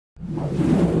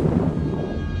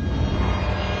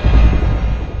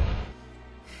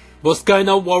What's going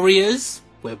on, Warriors?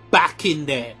 We're back in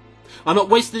there. I'm not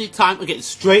wasting any time. I'm getting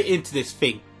straight into this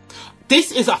thing.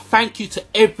 This is a thank you to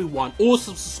everyone,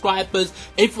 awesome subscribers,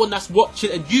 everyone that's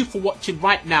watching, and you for watching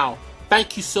right now.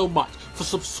 Thank you so much for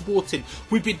supporting.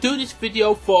 We've been doing this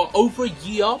video for over a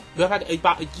year. We've had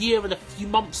about a year and a few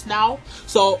months now.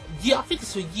 So yeah, I think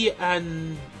it's a year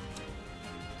and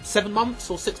 7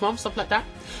 months or 6 months, something like that.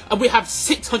 And we have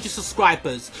 600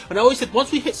 subscribers. And I always said,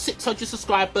 once we hit 600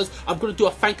 subscribers, I'm going to do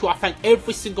a thank you. I thank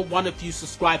every single one of you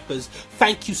subscribers.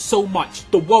 Thank you so much,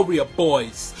 the Warrior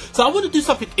Boys. So I want to do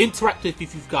something interactive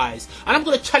with you guys. And I'm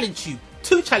going to challenge you.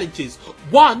 2 challenges.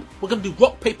 One, we're going to do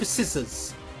rock, paper,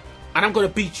 scissors. And I'm going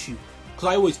to beat you. Because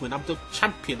I always win. I'm the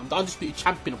champion. I'm the undisputed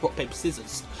champion of rock, paper,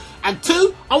 scissors. And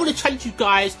 2, I want to challenge you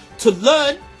guys to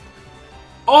learn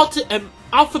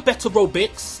alphabet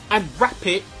aerobics and rap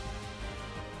it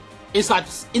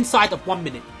inside of 1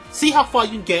 minute. See how far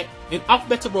you can get in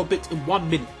alphabet aerobics in 1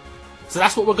 minute. So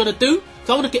that's what we're going to do.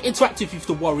 So I want to get interactive with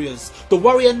the Warriors, the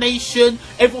Warrior Nation,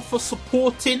 everyone for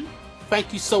supporting.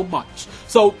 Thank you so much.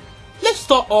 So let's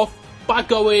start off by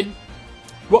going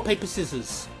rock, paper,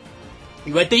 scissors.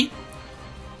 You ready?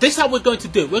 This is how we're going to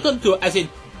do it. We're going to do it as in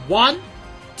 1,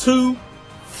 2,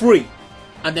 3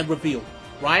 and then reveal,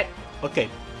 right? Okay.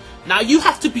 Now you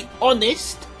have to be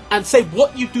honest and say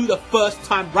what you do the first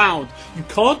time round. You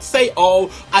can't say,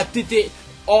 oh, I did it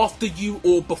after you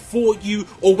or before you,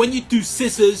 or when you do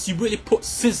scissors, you really put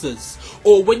scissors,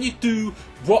 or when you do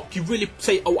rock, you really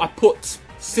say, oh, I put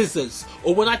scissors,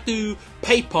 or when I do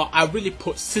paper, I really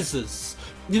put scissors.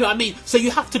 You know what I mean? So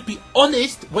you have to be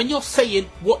honest when you're saying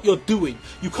what you're doing.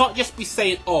 You can't just be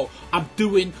saying, oh, I'm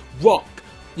doing rock,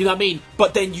 you know what I mean,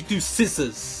 but then you do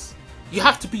scissors. You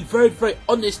have to be very, very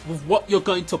honest with what you're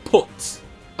going to put.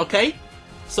 Okay?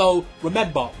 So,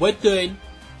 remember, we're doing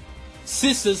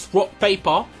scissors, rock,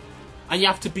 paper. And you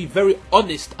have to be very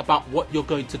honest about what you're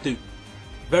going to do.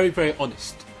 Very, very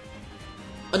honest.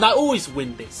 And I always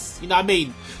win this. You know what I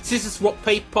mean? Scissors, rock,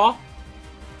 paper.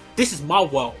 This is my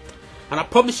world. And I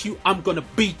promise you, I'm going to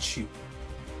beat you.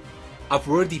 I've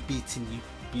already beaten you.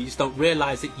 You just don't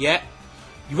realise it yet.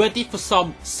 You ready for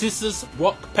some scissors,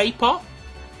 rock, paper?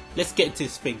 Let's get into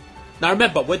this thing. Now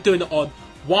remember, we're doing it on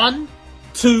 1,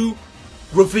 2,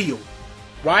 reveal.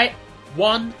 Right?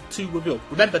 1, 2, reveal.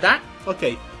 Remember that?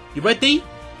 Okay. You ready?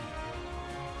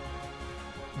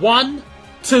 1,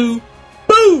 2,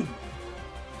 boom!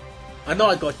 I know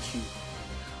I got you.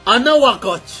 I know I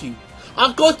got you.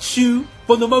 I got you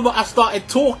from the moment I started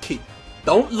talking.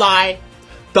 Don't lie.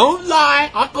 Don't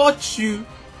lie. I got you.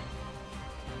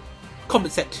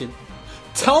 Comment section.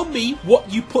 Tell me what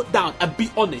you put down and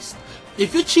be honest.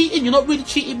 If you're cheating, you're not really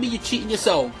cheating me, you're cheating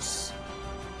yourselves.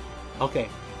 Okay.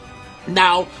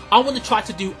 Now, I want to try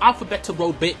to do alphabet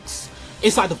aerobics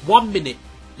inside of 1 minute.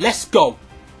 Let's go.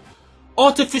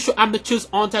 Artificial amateurs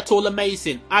aren't at all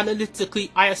amazing. Analytically,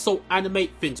 ISO animate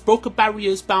things. Broken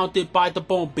barriers bounded by the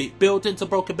bomb beat. Buildings are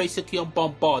broken basically on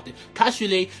bombarded.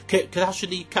 Casually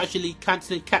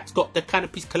cancelling cats got their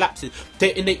canopies collapsing.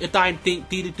 Detonate a dime think,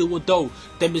 do and do.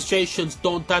 Demonstrations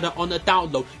don't data on a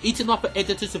download. Eating up at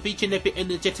editors of each and every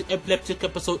energetic epileptic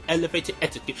episode. Elevated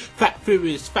etiquette. Fat,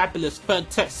 furious, fabulous,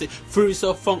 fantastic. Furious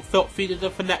of funk, felt feeding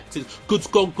the fanatics. Goods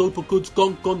gone global, goods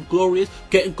gone glorious.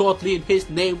 Getting godly in his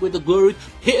name with the glory.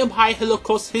 Hit him high,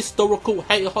 Holocaust, historical,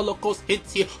 hey, Holocaust,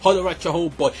 hits here, holler at your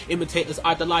homeboy. Imitators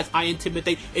idolize, I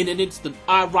intimidate in an instant.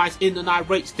 I rise in an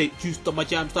irate state. Juiced on my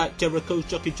jams like Jericho,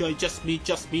 Jockey Joy, just me,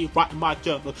 writing my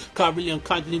journal. Carillion,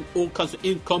 kindly, all kinds of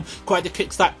income. Cry the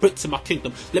kicks like Brits in my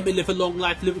kingdom. Let me live a long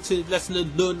life, living to lesson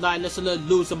and learn, lesson and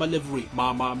lose on my livery.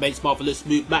 My mates, marvelous,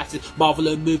 move, massive,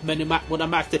 marvelous, move, many, Mac, what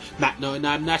I'm after. Not knowing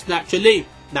I'm nice naturally.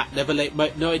 Not never late,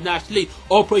 mate. No, naturally.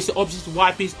 Operation objects,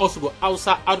 YPs, also got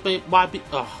outside, out of YP.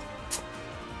 Oh.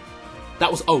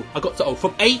 That was O. I got to O.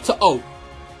 From A to O.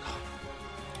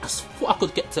 I thought I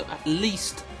could get to at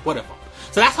least whatever.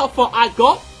 So that's how far I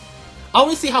got. I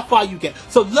want to see how far you get.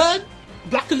 So learn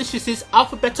Blackalicious's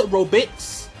alphabet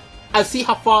aerobics and see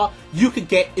how far you can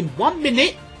get in 1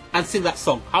 minute and sing that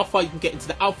song. How far you can get into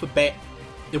the alphabet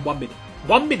in 1 minute.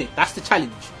 1 minute. That's the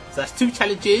challenge. So that's 2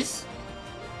 challenges.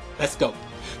 Let's go.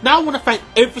 Now I want to thank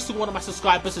every single one of my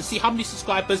subscribers and see how many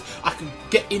subscribers I can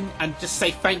get in and just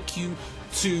say thank you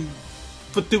to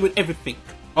for doing everything.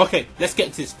 Okay, let's get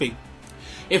into this thing.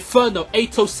 Inferno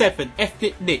 807,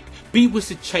 Ethnic Nick, B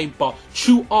Wizard Chamber,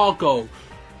 True Argo,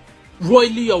 Roy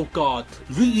Leogard,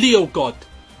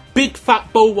 Big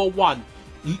Fat Boa 1,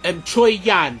 Choi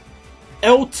Yan,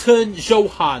 Elton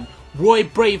Johan, Roy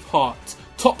Braveheart,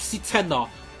 Topsy Tenor,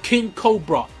 King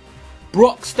Cobra,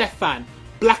 Brock Stefan,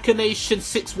 Blacker Nation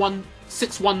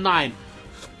 619,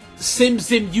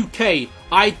 SimZim UK,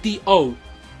 IDO,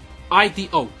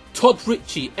 Todd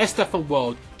Ritchie, Estefan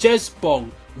World, Jez Bong,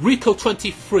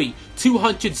 Rico23,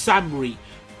 200 Zamri,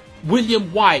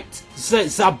 William White,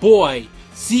 Zaboy,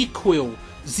 Zequil,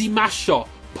 Zimasha,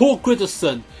 Paul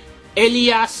Gridderson,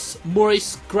 Elias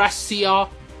Morris Gracia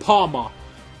Palmer,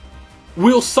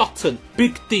 Will Sutton,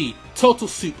 Big D, Total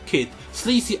Soup Kid,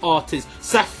 Sleazy Artist,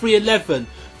 Safri 11,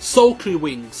 Soulcree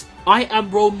Wings, I Am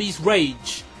Romy's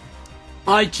Rage,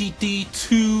 IGD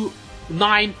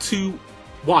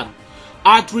 2921,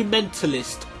 Adri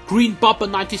Mentalist, Green Bubba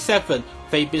 97,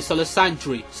 Fabian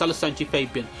Salasandri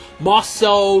Fabian,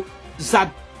 Marcel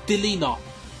Zadilina,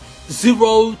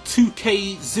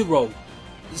 02K0,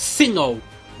 Singo,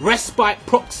 Respite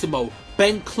Proximo,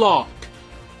 Ben Clark,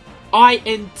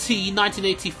 INT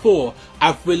 1984,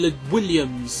 Avril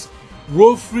Williams,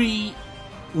 Rovri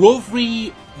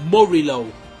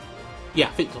Morillo, yeah,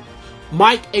 I think so,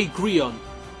 Mike A. Grion,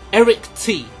 Eric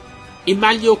T,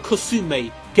 Emmanuel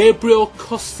Kosume, Gabriel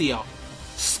Costia,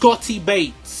 Scotty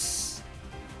Bates,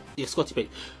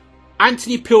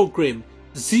 Anthony Pilgrim,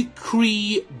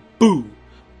 Zikri Boo,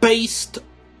 Based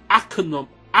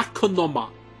Akonoma,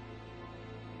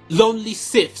 Lonely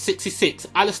Sith 66,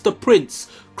 Alistair Prince,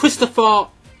 Christopher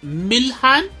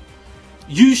Milhan,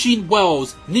 Eugene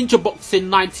Wells, Ninja Boxing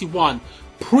 91,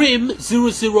 Prim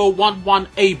 0011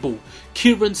 Abel,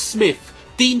 Kieran Smith,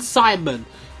 Dean Simon,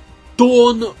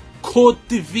 Dawn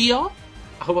Cordivia,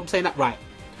 I hope I'm saying that right,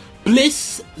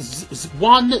 Bliss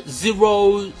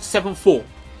 1074,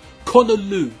 Connor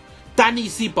Liu, Danny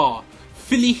Zibar,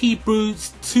 Philly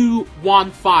Hebrews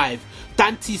 215,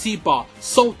 Dante Zibar,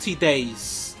 Salty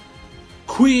Days,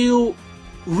 Queel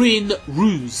Rin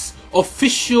Ruse,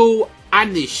 Official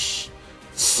Anish,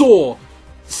 Saw,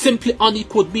 Simply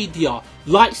Unequaled Media,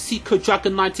 Lightseeker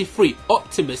Dragon 93,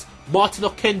 Optimus, Martin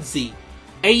Okenzie,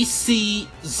 AC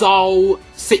Zal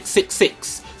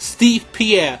 666, Steve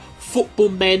Pierre, Football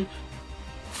Men,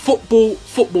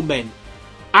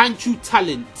 Andrew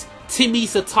Talent,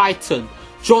 Timmy's a Titan,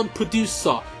 John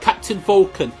Producer, Captain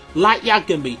Vulcan, Light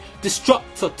Yagami,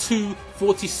 Destructor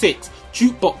 246,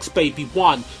 Jukebox Baby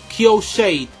 1, Kyo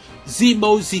Shade,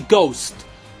 Zemo Ghost,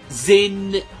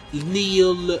 Zin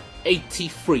Neil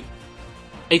 83,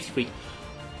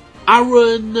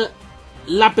 Aaron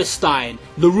Labestein,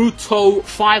 Naruto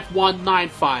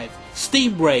 5195,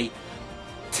 Steamray,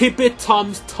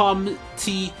 Tibetums Tum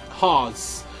T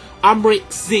Haas,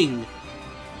 Amrik Zing,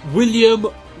 William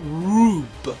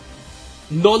Rube,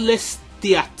 Knowles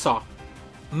Theatre,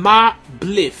 My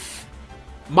Belief,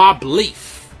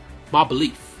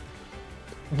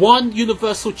 One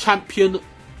Universal Champion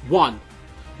 1,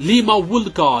 Lima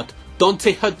Woolgard,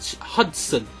 Dante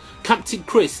Hudson, Captain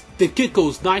Chris, The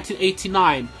Giggles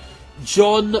 1989,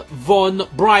 John Von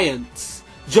Bryant,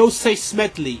 Jose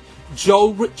Smedley,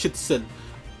 Joe Richardson,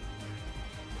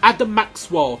 Adam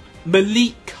Maxwell,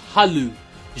 Malik Halu,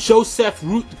 Joseph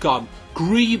Rootgum,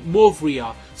 Gree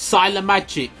Movria, Sila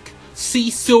Magic,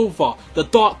 C Silver, The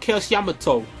Dark Chaos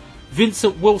Yamato,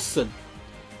 Vincent Wilson,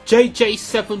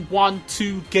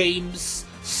 JJ712 Games,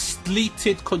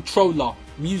 Sleeted Controller,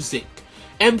 Music,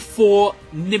 M4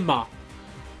 Nima,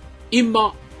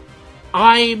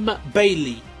 I'm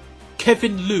Bailey,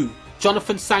 Kevin Liu,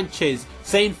 Jonathan Sanchez,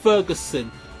 Zane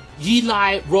Ferguson,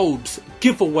 Yeli Rhodes,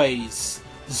 Giveaways,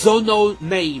 Zono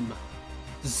Name,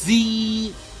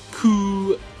 Ziku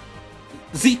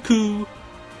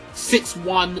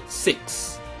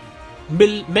 616,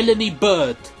 Melanie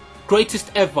Bird,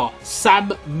 Greatest Ever,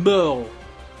 Sam Merle,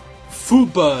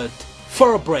 Foobird,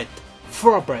 Thoroughbred,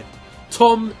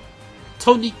 Tony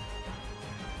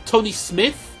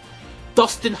Smith,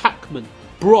 Dustin Hackman,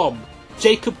 Brom,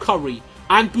 Jacob Curry,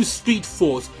 Andrew Street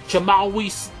Force, Jamal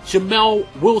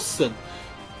Wilson,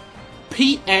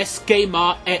 PS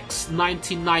Gamer X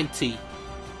 1990,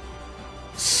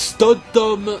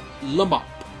 Studum Lumup,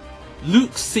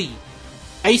 Luke C,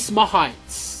 Ace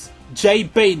Heights, Jay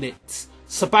Baynett,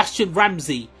 Sebastian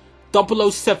Ramsey,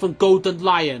 007 Golden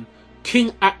Lion,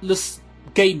 King Atlas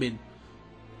Gaming,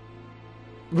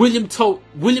 William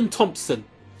Thompson,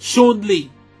 Sean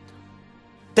Lee,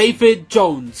 David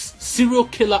Jones, Serial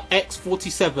Killer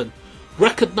X47,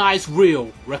 Recognize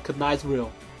Real,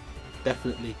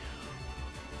 definitely,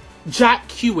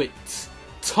 Jack Hewitt,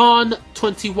 Tarn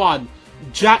 21,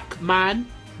 Jacked Man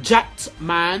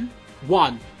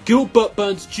 1, Gilbert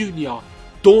Burns Jr.,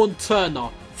 Dawn Turner,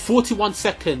 41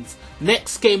 Seconds,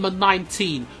 Next Gamer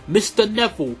 19, Mr.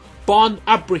 Neville, Barn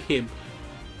Abraham,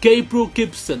 Gabriel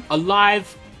Gibson,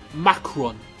 Alive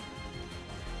Macron,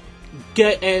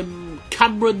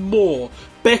 Cameron Moore,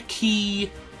 Becky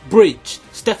Bridge,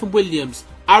 Stephen Williams,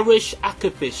 Arish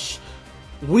Akafish,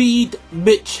 Weed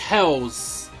Mitch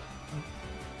Hells,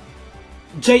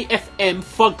 JFM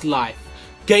Fug Life,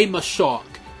 Gamer Shark,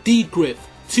 D Griff,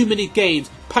 Too Many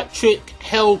Games, Patrick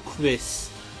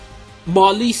Hellquist,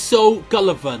 Marliso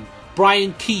Gullivan,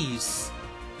 Brian Keys,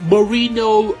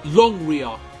 Marino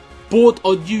Longria, Board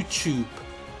on YouTube,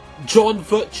 Joe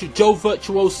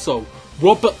Virtuoso,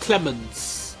 Robert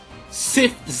Clemens,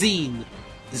 Sif Zine,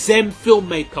 Zem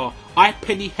Filmmaker,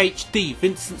 iPenny HD,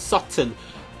 Vincent Sutton,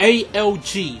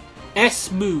 ALG, S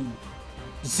Moon,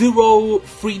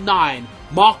 039,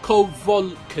 Marco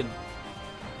Volkan,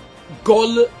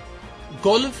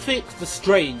 Golifix the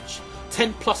Strange,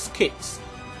 10 Plus Kicks,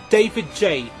 David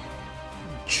J,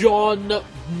 John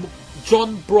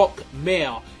Brock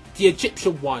Mayer, The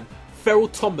Egyptian One, Ferrell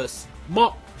Thomas,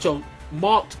 Mark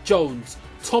Jones,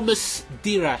 Thomas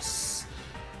Diras,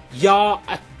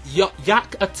 Yak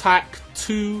Attack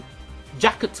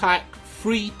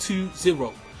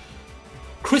 320,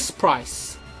 Chris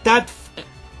Price, Dan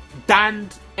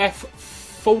F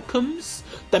Folkums,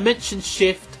 Dimension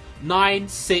Shift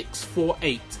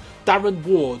 9648, Darren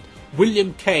Ward,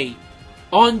 William K,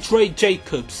 Andre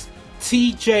Jacobs,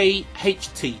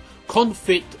 TJHT,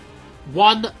 Conflict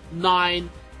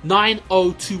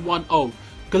 1990210,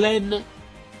 Glenn,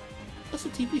 that's a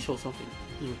TV show or something.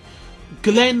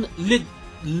 Glenn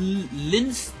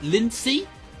Lindsay?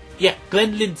 Yeah,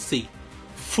 Glenn Lindsay.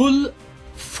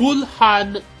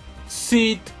 Fulhan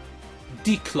Sid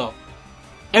Dikla,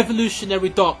 Evolutionary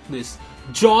Darkness,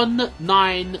 John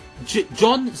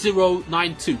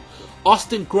 092,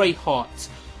 Austin Greyheart,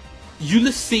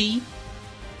 Ulysses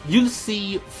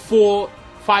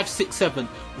 4567,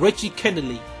 Reggie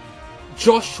Kennelly,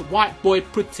 Josh Whiteboy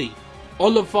Pretty,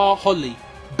 Oliver Holly,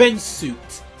 Ben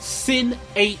Suit, Sin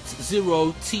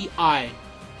 80 Ti,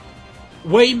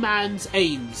 Wayman's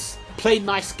Ames, Play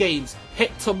Nice Games,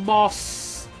 Hector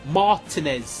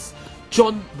Martinez,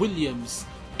 John Williams,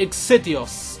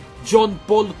 Exedios, John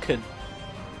Bolkin,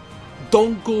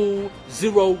 Dongle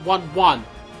 011,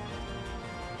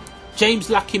 James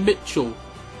Lackey Mitchell,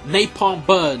 Napalm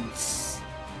Burns,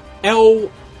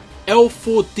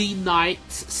 L4D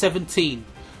Knight 17,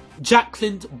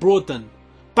 Jacqueline Broaden,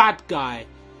 Bad Guy,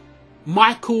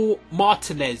 Michael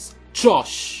Martinez,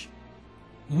 Josh,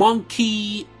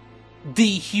 Monkey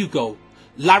D Hugo,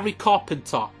 Larry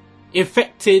Carpenter,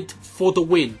 Infected for the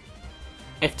Win,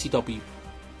 FTW.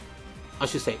 I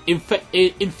should say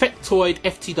Infectoid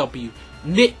FTW,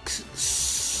 Nick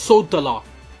Sodala,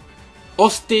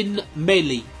 Austin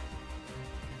Meley,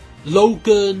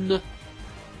 Logan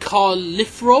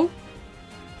Carlifro,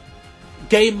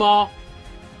 Gamer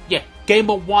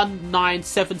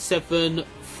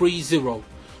 197730,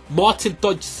 Martin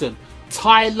Dodgson,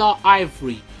 Tyler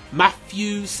Ivory,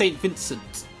 Matthew St.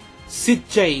 Vincent, Sid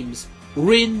James,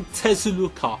 Rin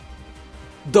Tezuluka,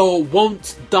 The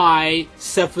Won't Die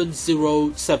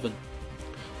 707,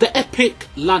 The Epic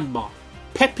Landma,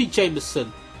 Peppy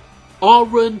Jameson,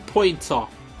 Aaron Pointer,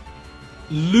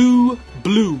 Lou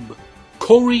Bloom,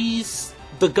 Corey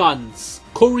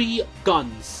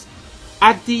Guns,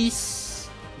 Addis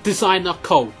Designer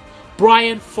Co,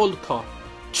 Brian Folker,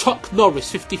 Chuck Norris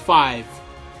 55,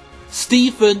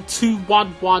 Stephen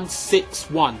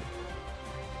 21161,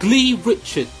 Glee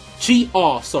Richard,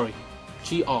 GR,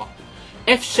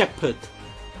 F Shepherd,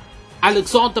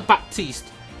 Alexander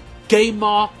Baptiste,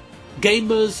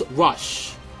 Gamers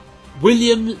Rush,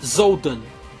 William Zolden,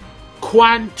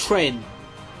 Quan Tren,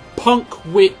 Punk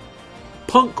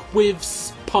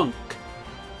Wivs Punk,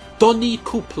 Donny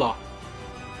Kupla,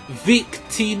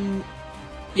 Victin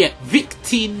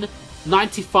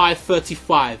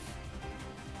 9535.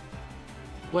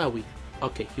 Where are we?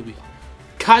 Okay, here we are.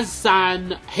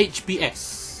 Kazan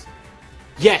HBS.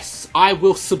 Yes, I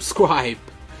will subscribe.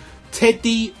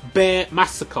 Teddy Bear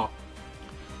Massacre,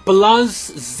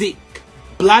 Blaz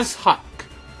Huck,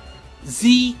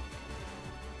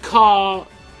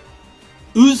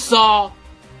 Uza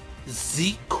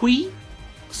Zikwi.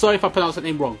 Sorry if I pronounced that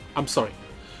name wrong. I'm sorry.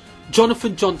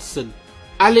 Jonathan Johnson,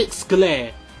 Alex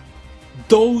Glare,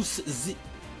 Dozy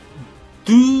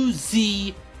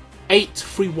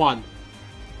 831,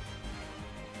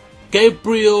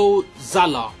 Gabriel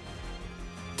Zala,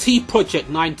 T Project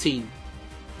 19,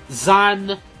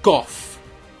 Zan Goff,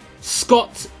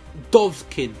 Scott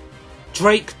Dovkin,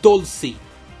 Drake Dolce,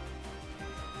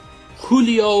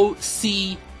 Julio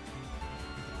C.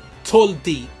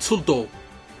 Tuldo,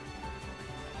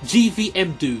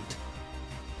 GVM Dude,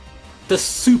 the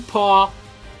Super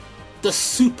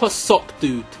Sock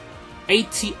Dude,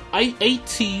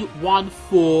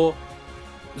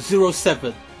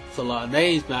 801407. It's a lot of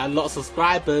names, man. A lot of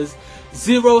subscribers.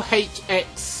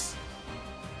 0HX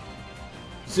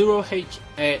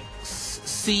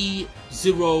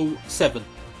 0HXC07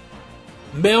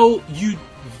 Mil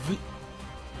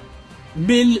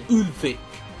Ulvik,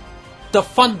 the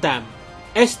Fundam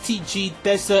STG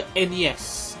Desert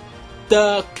NES,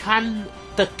 the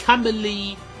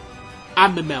Camille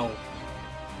Amimel,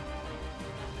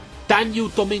 Daniel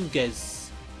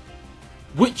Dominguez,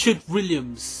 Richard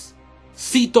Williams,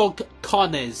 Sea Dog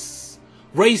Carnes,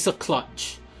 Razor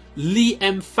Clutch, Lee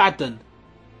M. Fadden,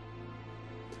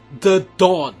 The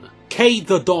Don, K.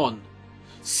 The Don,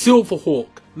 Silverhawk,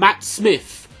 Matt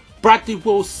Smith, Bradley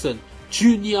Wilson,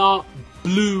 Junior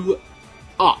Blued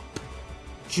Up,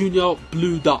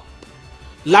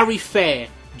 Larry Fair,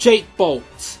 Jake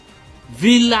Bolt,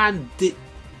 Vlan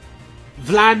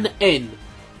N,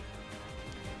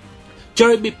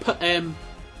 Jeremy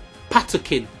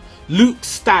Patterkin, Luke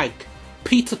Stagg,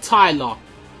 Peter Tyler,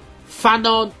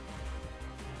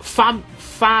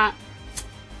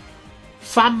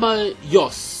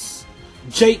 Famayos,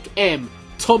 Jake M,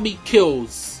 Tommy Kill,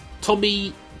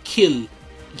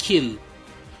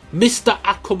 Mr.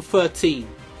 Acom 13,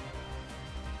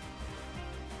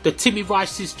 the Timmy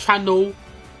Rice's channel,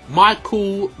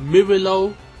 Michael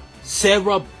Mirillo,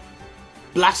 Sarah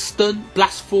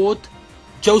Blastford,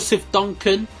 Joseph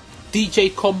Duncan,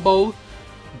 DJ Combo,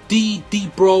 D.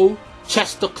 Bro,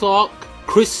 Chester Clark,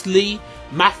 Chris Lee,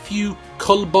 Matthew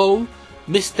Colbo,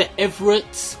 Mr.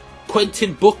 Everett,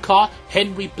 Quentin Booker,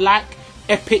 Henry Black,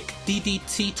 Epic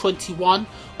DDT 21,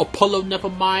 Apollo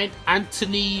Nevermind,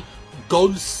 Anthony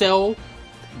Goldsell,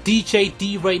 DJ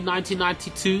D-Ray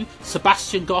 1992,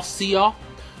 Sebastian Garcia,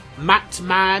 Matt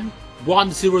Man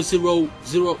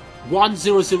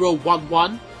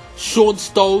 10011, Sean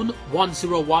Stone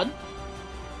 101,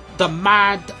 The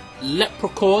Mad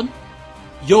Leprechaun,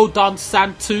 Yodan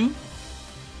Santu,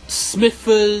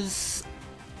 Smithers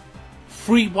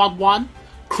 311,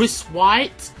 Chris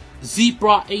White,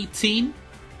 Zebra 18,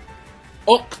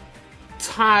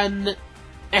 Octan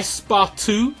Espa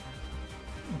 2,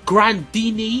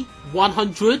 Grandini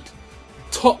 100,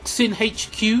 Toxin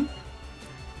HQ,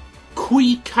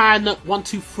 Queecan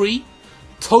 123,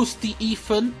 Toasty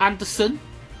Ethan Anderson,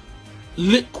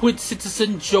 Liquid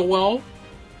Citizen Joel,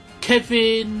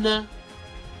 Kevin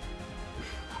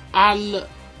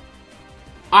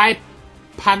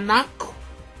Ipanak,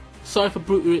 sorry for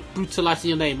brutalizing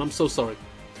your name, I'm so sorry.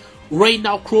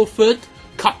 Raynell Crawford,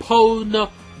 Capone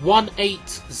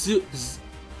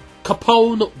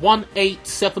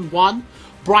 1871,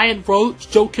 Brian Roach,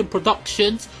 Joking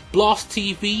Productions, Blast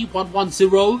TV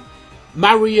 110,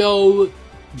 Mario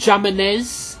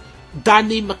Jimenez,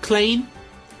 Danny McLean,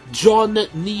 John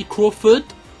Nee Crawford,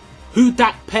 Who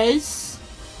Dat Pez,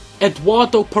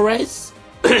 Eduardo Perez,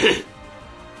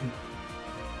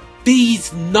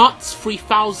 These Nuts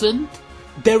 3000,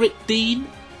 Derek Dean,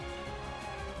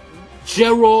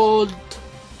 Gerald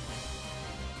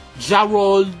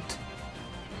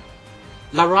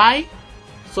Larai,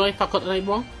 sorry if I got the name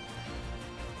wrong.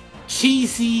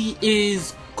 Cheesy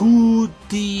is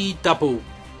Goody Double,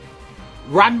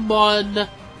 Ramon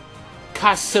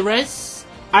Caceres,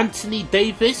 Anthony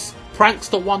Davis,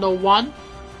 Prankster 101,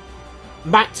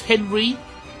 Matt Henry,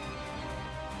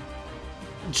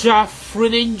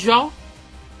 Jaffrininja,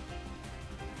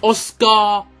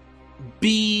 Oscar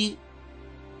B.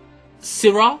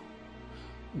 Syrah,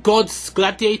 God's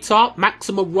Gladiator,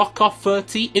 Maximum Rocker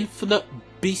 30, Infinite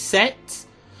Beset,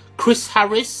 Chris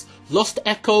Harris, Lost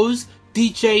Echoes,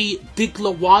 DJ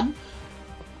Diggler 1,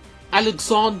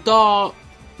 Alexander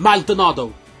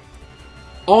Maldonado,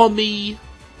 Army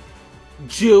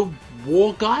Jill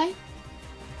War Guy,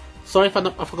 sorry if I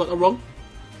forgot that wrong,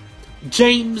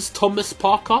 James Thomas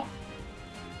Parker,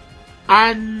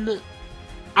 Anthro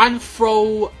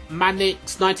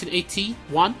Manix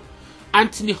 1981,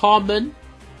 Anthony Harmon,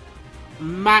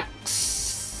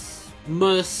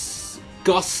 Maximus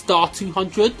Gustar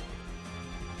 200,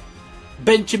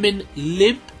 Benjamin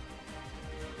Lieb,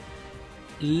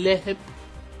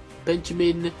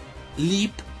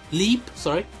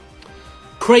 sorry,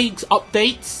 Craig's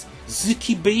Updates,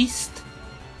 Zuki Beast,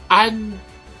 and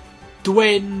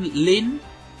Dwayne Lin,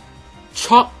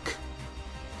 Chuck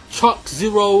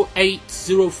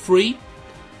 0803,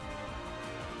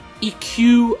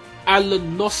 EQ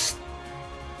Alan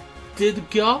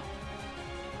Nostalgia,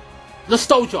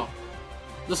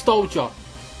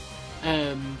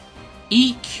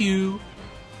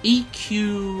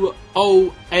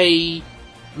 EQOA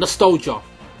Nostalgia,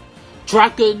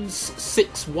 Dragons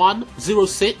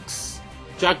 6106,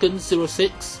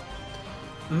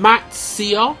 Matt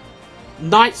Sear,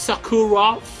 Night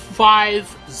Sakura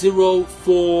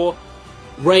 504,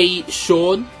 Ray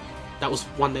Sean, that was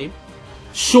one name.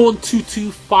 Sean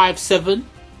 2257,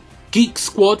 Geek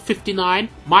Squad 59,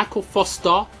 Michael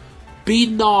Foster,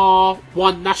 Binar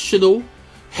 1 National,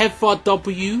 Heather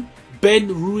W, Ben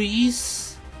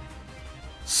Ruiz,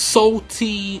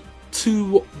 Salty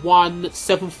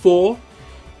 2174,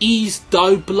 Ease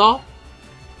Dobler,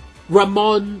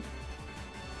 Ramon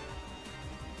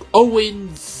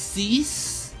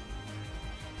Owens,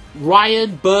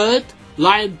 Ryan Bird,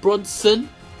 Lion Bronson,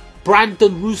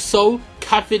 Brandon Russo,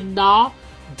 Kevin Na,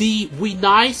 D We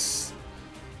Nice,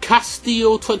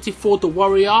 Castillo 24 The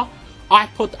Warrior,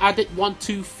 iPod Addict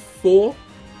 124,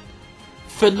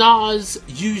 Fanaz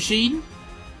Eugene,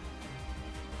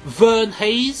 Vern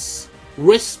Hayes,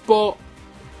 Risot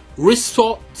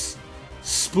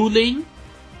Spooling,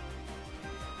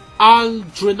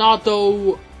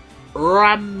 Aldrinado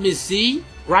Ramsey,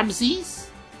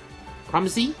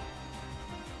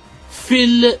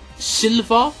 Phil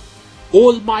Silva,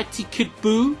 Almighty Kid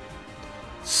Boo,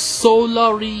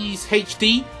 Solaris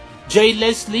HD, Jay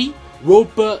Leslie,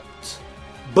 Robert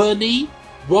Bernie,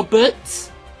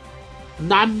 Robert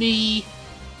Nami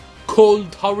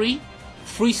Cold Hurry,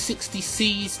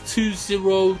 360Cs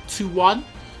 2021,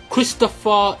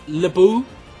 Christopher Lebu,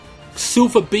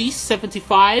 Silver Beast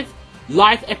 75,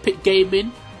 Live Epic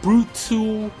Gaming,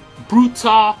 Bruta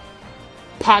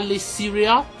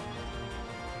Paliceria,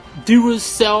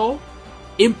 Duracell,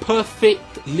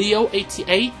 Imperfect Leo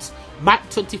 88, Mac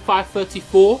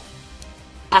 2534,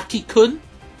 Akikun,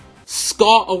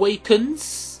 Scar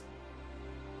Awakens,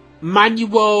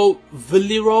 Manuel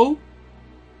Valero,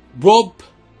 Rob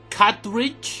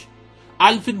Cadridge,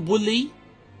 Alvin Woolley.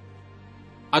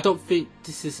 I don't think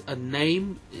this is a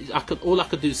name. All I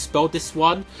can do is spell this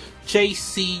one.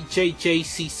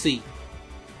 JCJJCC.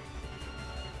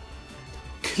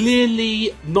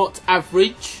 Clearly Not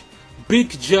Average,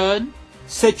 Big Jern,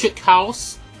 Cedric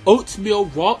House, Oatmeal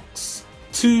Rocks,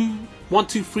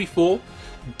 1234,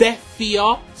 Death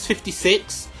Fear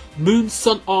 56,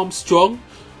 Moonson Armstrong,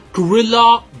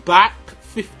 Gorilla Back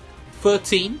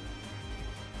 13,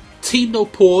 Team No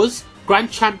Pause,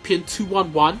 Grand Champion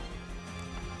 211,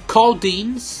 Carl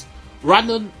Deans,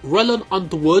 Rellon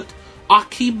Underwood,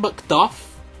 Akeem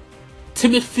Macduff,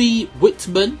 Timothy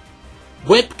Whitman,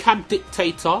 Webcam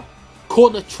Dictator,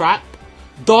 Corner Trap,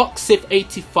 Dark Sith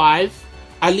 85,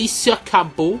 Alicia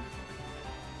Campbell,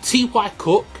 T.Y.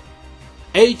 Cook,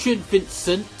 Adrian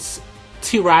Vincent,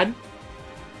 Tyran,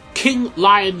 King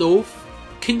Lionel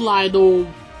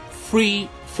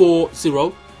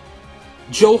 340,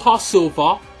 Johar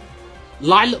Silva,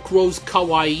 Lilac Rose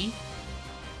Kawaii,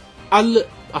 I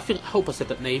hope I said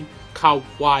that name,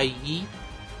 Kawaii,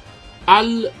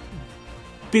 Al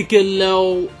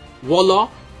Bigelow Waller,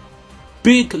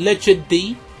 Big Legend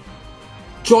D,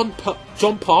 John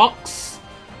Parks,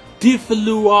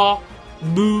 Divalua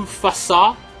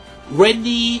Mufasa,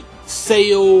 Rennie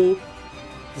Seo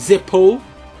Zippo,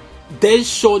 Des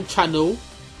Sean Channel,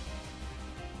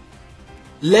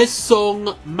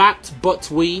 Lesong Matt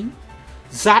Butween,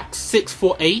 Zach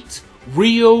 648,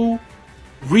 Ryu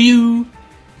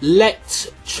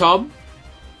Let Chum,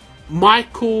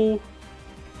 Michael,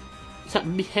 is that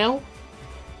Michael?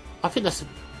 I think that's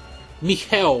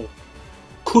Michael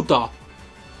Kuda.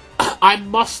 I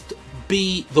must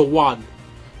be the one.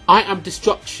 I am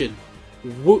destruction.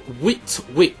 Wit.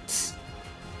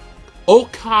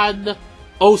 Okan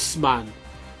Osman,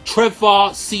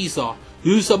 Trevor Caesar,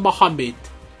 User Muhammad,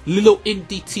 Little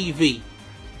Indie TV,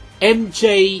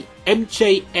 MJM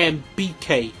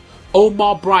BK,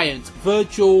 Omar Bryant,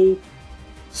 Virgil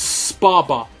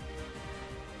Sparber,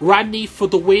 Randy for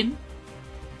the win,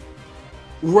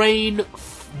 Rain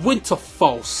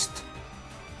Winterfalst,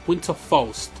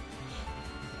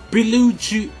 Blue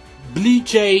Jay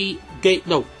Gate,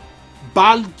 no,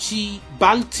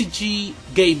 Baltiji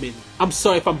Gaming. I'm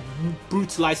sorry if I'm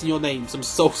brutalizing your names. I'm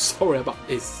so sorry about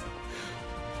this.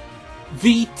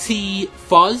 VT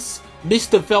Fuzz,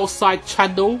 Mr. Velside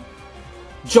Channel,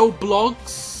 Joe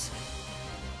Blogs,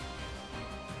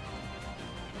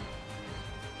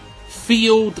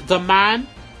 Field the Man,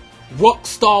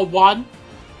 Rockstar 1,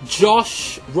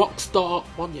 Josh Rockstar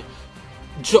 1, yeah.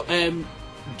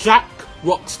 Jack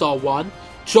Rockstar 1,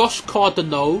 Josh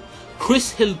Cardinal,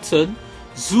 Chris Hilton,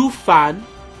 Zufan,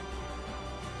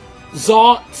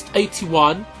 Zart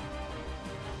 81,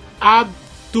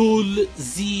 Abdul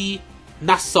Z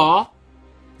Nassar,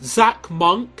 Zach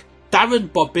Monk, Darren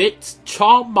Bobbitt,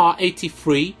 Charma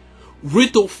 83,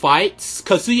 Riddle Fights,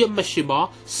 Kazuya Mishima,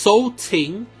 Soul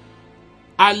Ting,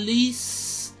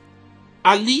 Alisul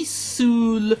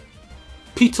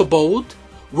Peterbold,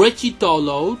 Reggie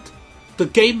Dollard, The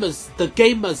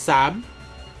Gamer Zam,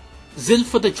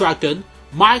 Zilpha the Dragon,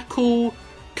 Michael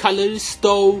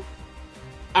Callisto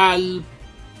Alpont,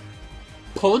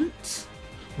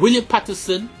 William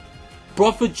Patterson,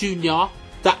 Brother Jr.,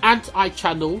 The Anti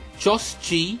Channel, Josh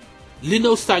G,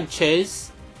 Lino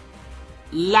Sanchez,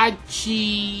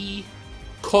 Laji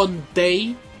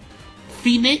Conde,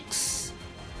 Phoenix,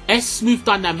 S Smooth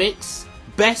Dynamics,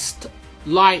 Best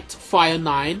Light Fire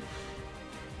 9,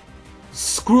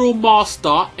 Squirrel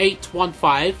Master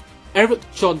 815, Eric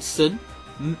Johnson,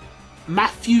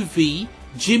 Matthew V,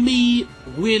 Jimmy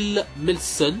Will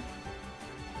Milson,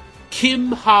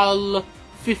 Kim Hall,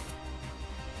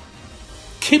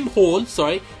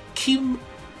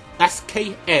 that's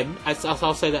KM, as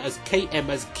I'll say that as KM,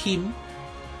 as Kim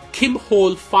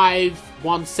Hall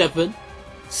 517,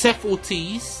 Seth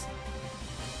Ortiz,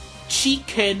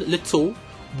 Chiken Little,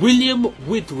 William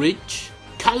Widridge,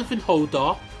 Calvin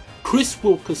Holder, Chris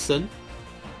Wilkerson,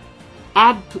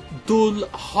 Abdul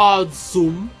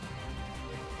Hazum,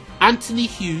 Anthony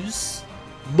Hughes,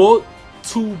 Mo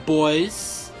Two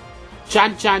Boys,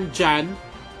 Jan,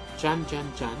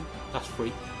 that's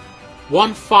free,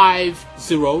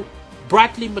 150,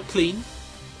 Bradley McLean,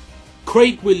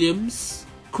 Craig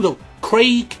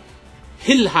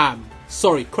Hilham,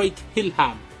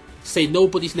 say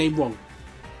nobody's name wrong,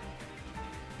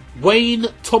 Wayne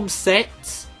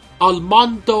Tomset,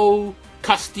 Armando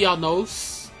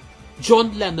Castellanos,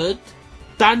 John Leonard,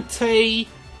 Dante,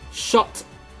 Shut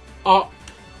Up,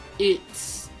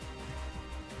 It's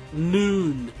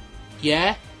Noon,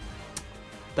 yeah?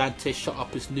 Dante, Shut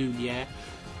Up, It's Noon, yeah?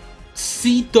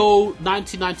 Cedo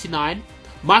 1999,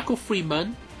 Michael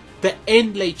Freeman, The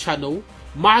Enlay Channel,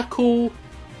 Michael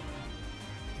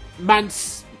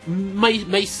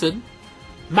Mason,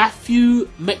 Matthew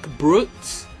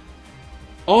McBroot,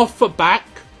 Arthur Back,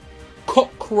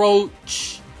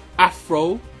 Cockroach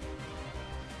Afro,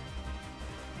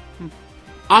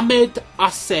 Ahmed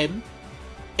Assem,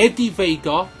 Eddie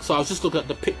Vega, so I was just looking at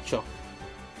the picture,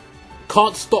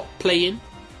 Can't Stop Playing,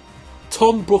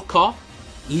 Tom Brooker,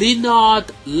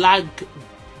 Leonard Lagombe,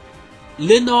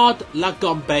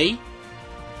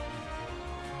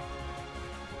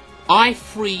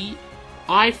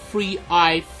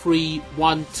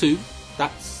 I312,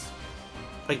 that's,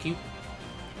 thank you,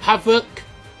 Havoc,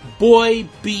 Boy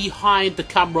Behind the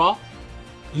Camera,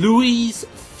 Luis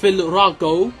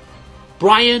Filrago,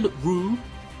 Brian Rue,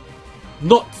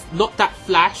 Not That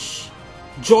Flash,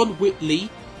 John Whitley,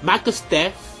 Magus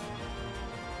Death,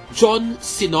 John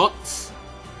Sinot,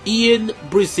 Ian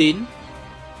Brizin,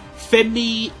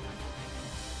 Femi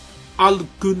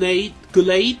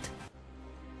Al-Gulaid,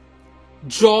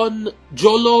 John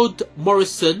Jolod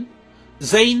Morrison,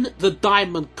 Zane the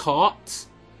Diamond Cart,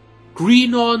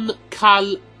 Greenon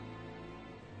Cal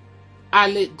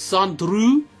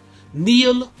Alexandru,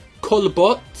 Neil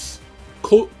Colbot,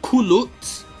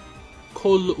 Kulut,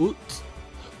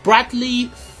 Bradley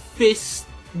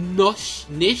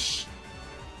Nish,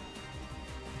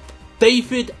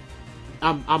 David,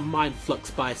 I'm mind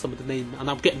fluxed by some of the name, and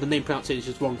I'm getting the name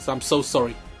pronunciations wrong, so I'm so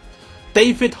sorry.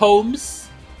 David Holmes,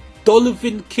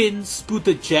 Dolovinkins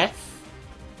Spuda Jeff,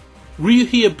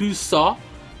 Ryuhi Abusa,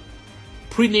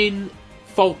 Prinin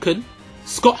Falcon,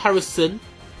 Scott Harrison,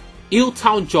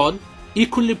 Eeltown John,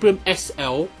 Equilibrium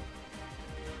SL,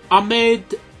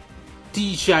 Ahmed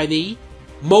Dijani,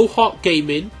 Mohawk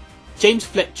Gaming, James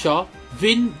Fletcher,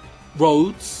 Vin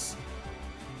Rhodes,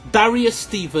 Darius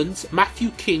Stevens,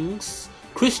 Matthew Kings,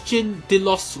 Christian De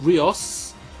Los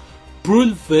Rios,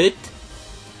 Brulvid,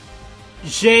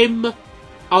 Jem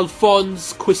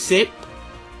Alphonse Quisip,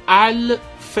 Al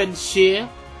Fenshir,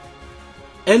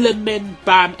 Elemen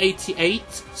Bam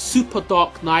 88, Super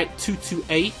Dark Knight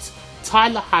 228,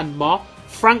 Tyler Hanma,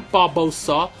 Frank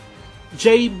Barbosa,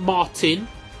 J Martin,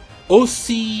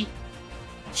 OC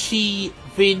Chi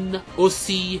Vin,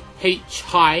 OC H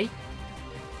High,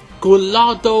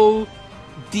 Golado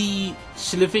D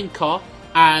Shlivinka,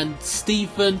 and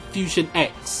Stephen Fusion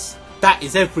X. That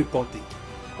is everybody.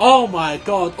 Oh my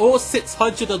god, all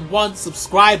 601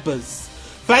 subscribers.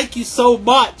 Thank you so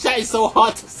much. That is so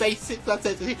hard to say.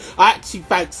 600. I actually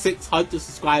thank 600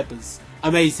 subscribers.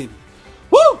 Amazing.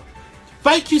 Woo!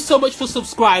 Thank you so much for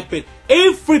subscribing.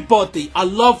 Everybody, I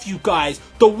love you guys.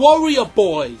 The Warrior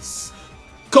Boys.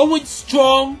 Going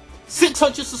strong.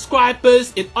 600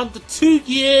 subscribers in under 2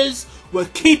 years. We're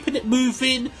keeping it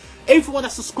moving. Everyone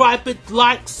that subscribed,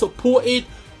 liked, supported,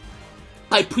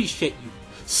 I appreciate you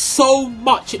so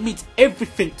much. It means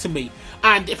everything to me.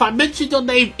 And if I mentioned your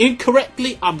name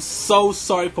incorrectly, I'm so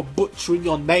sorry for butchering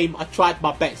your name. I tried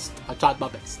my best.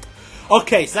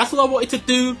 Okay, so that's what I wanted to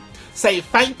do. Say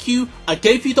thank you. I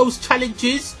gave you those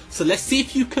challenges, so let's see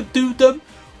if you can do them.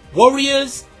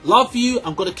 Warriors, love you.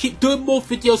 I'm going to keep doing more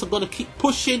videos. I'm going to keep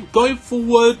pushing, going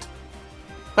forward.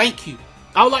 Thank you.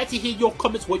 I would like to hear your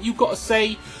comments, what you got to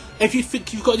say. If you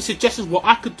think you've got any suggestions, what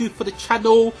I could do for the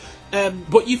channel,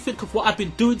 what you think of what I've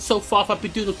been doing so far, if I've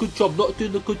been doing a good job, not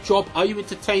doing a good job, are you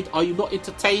entertained, are you not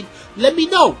entertained? Let me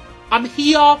know. I'm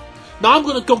here. Now I'm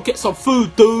going to go get some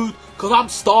food, dude, because I'm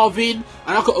starving,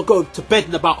 and I've got to go to bed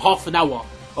in about half an hour.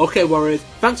 Okay, Warriors,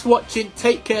 thanks for watching,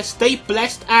 take care, stay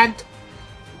blessed, and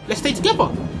let's stay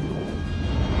together.